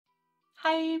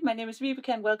Hi, my name is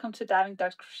Rebecca and welcome to Diving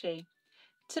Ducks Crochet.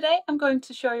 Today I'm going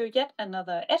to show you yet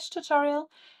another edge tutorial,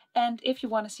 and if you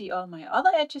want to see all my other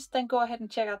edges, then go ahead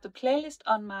and check out the playlist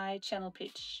on my channel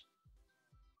page.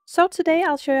 So today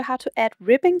I'll show you how to add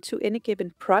ribbing to any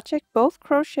given project, both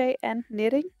crochet and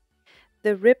knitting.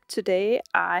 The rib today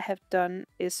I have done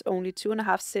is only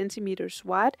 2.5 centimeters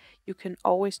wide. You can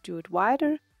always do it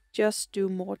wider, just do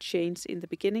more chains in the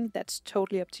beginning, that's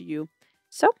totally up to you.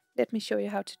 So let me show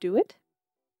you how to do it.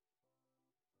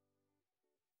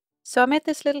 So I made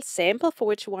this little sample for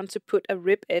which I want to put a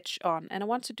rib edge on, and I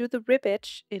want to do the rib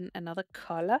edge in another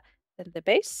color than the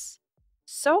base.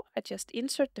 So I just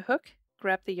insert the hook,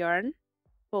 grab the yarn,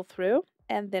 pull through,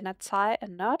 and then I tie a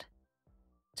knot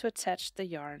to attach the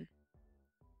yarn.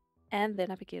 And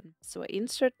then I begin. So I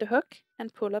insert the hook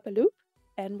and pull up a loop,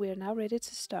 and we are now ready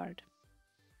to start.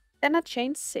 Then I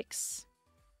chain 6.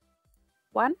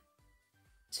 1,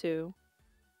 2,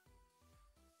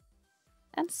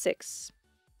 and 6.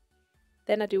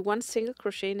 Then I do 1 single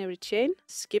crochet in every chain,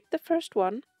 skip the first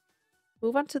one,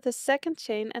 move on to the second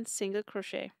chain and single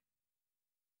crochet.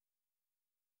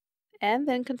 And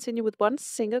then continue with 1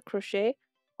 single crochet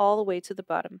all the way to the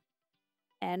bottom.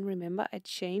 And remember, I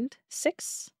chained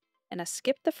 6 and I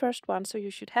skipped the first one, so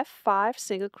you should have 5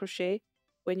 single crochet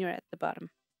when you're at the bottom.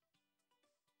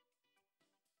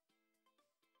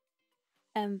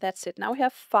 And that's it. Now we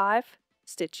have 5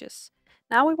 stitches.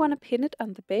 Now we want to pin it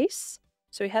on the base.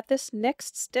 So you have this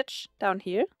next stitch down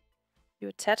here. You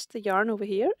attach the yarn over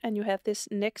here and you have this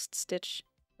next stitch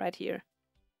right here.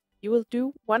 You will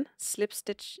do 1 slip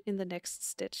stitch in the next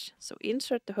stitch. So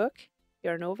insert the hook,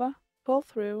 yarn over, pull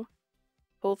through,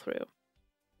 pull through.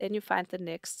 Then you find the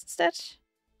next stitch,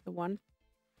 the one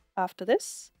after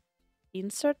this,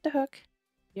 insert the hook,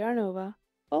 yarn over,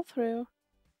 pull through,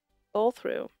 pull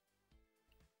through.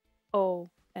 Oh,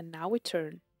 and now we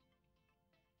turn.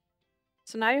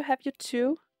 So now you have your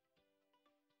 2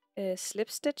 slip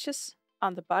stitches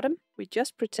on the bottom. We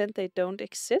just pretend they don't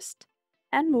exist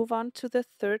and move on to the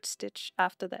 3rd stitch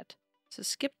after that. So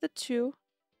skip the 2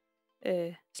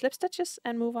 slip stitches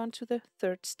and move on to the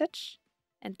 3rd stitch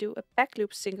and do a back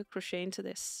loop single crochet into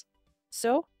this.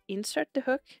 So insert the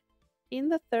hook in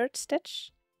the 3rd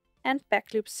stitch and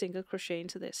back loop single crochet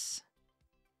into this.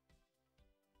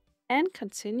 And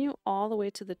continue all the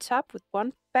way to the top with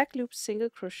 1 back loop single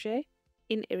crochet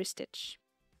in every stitch.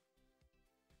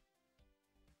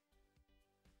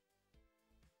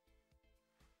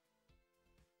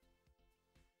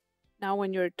 Now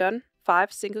when you're done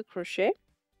 5 single crochet,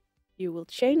 you will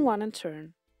chain 1 and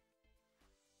turn.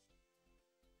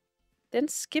 Then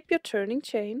skip your turning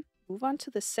chain, move on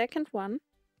to the second one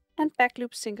and back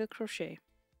loop single crochet.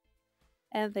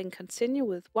 And then continue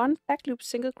with 1 back loop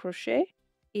single crochet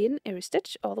in every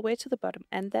stitch all the way to the bottom,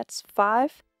 and that's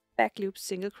 5 back loop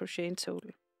single crochet in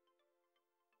total.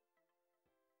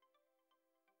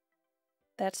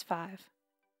 That's 5.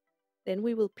 Then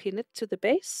we will pin it to the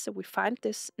base, so we find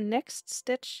this next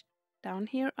stitch down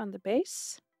here on the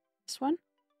base, this one,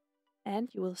 and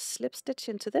you will slip stitch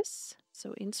into this.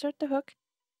 So insert the hook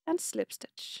and slip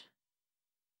stitch.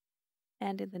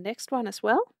 And in the next one as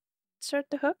well, insert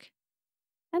the hook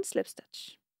and slip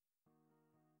stitch.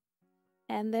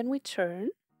 And then we turn,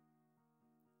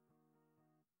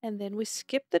 and then we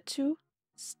skip the 2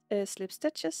 slip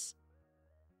stitches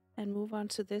and move on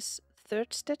to this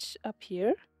 3rd stitch up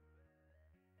here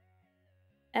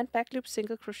and back loop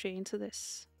single crochet into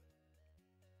this.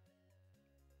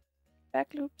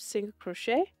 Back loop single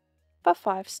crochet for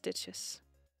 5 stitches.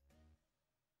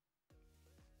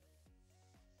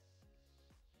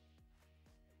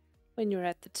 When you're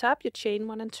at the top, you chain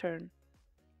 1 and turn.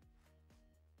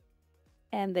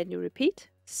 And then you repeat,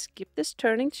 skip this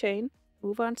turning chain,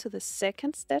 move on to the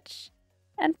 2nd stitch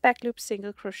and back loop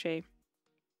single crochet.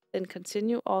 Then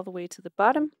continue all the way to the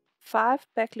bottom, 5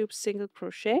 back loop single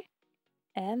crochet,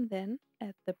 and then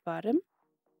at the bottom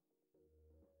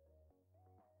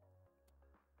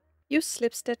you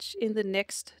slip stitch in the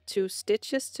next 2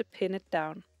 stitches to pin it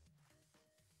down.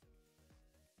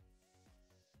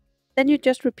 Then you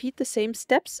just repeat the same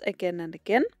steps again and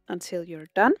again until you're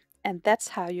done, and that's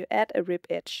how you add a rib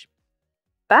edge.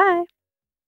 Bye!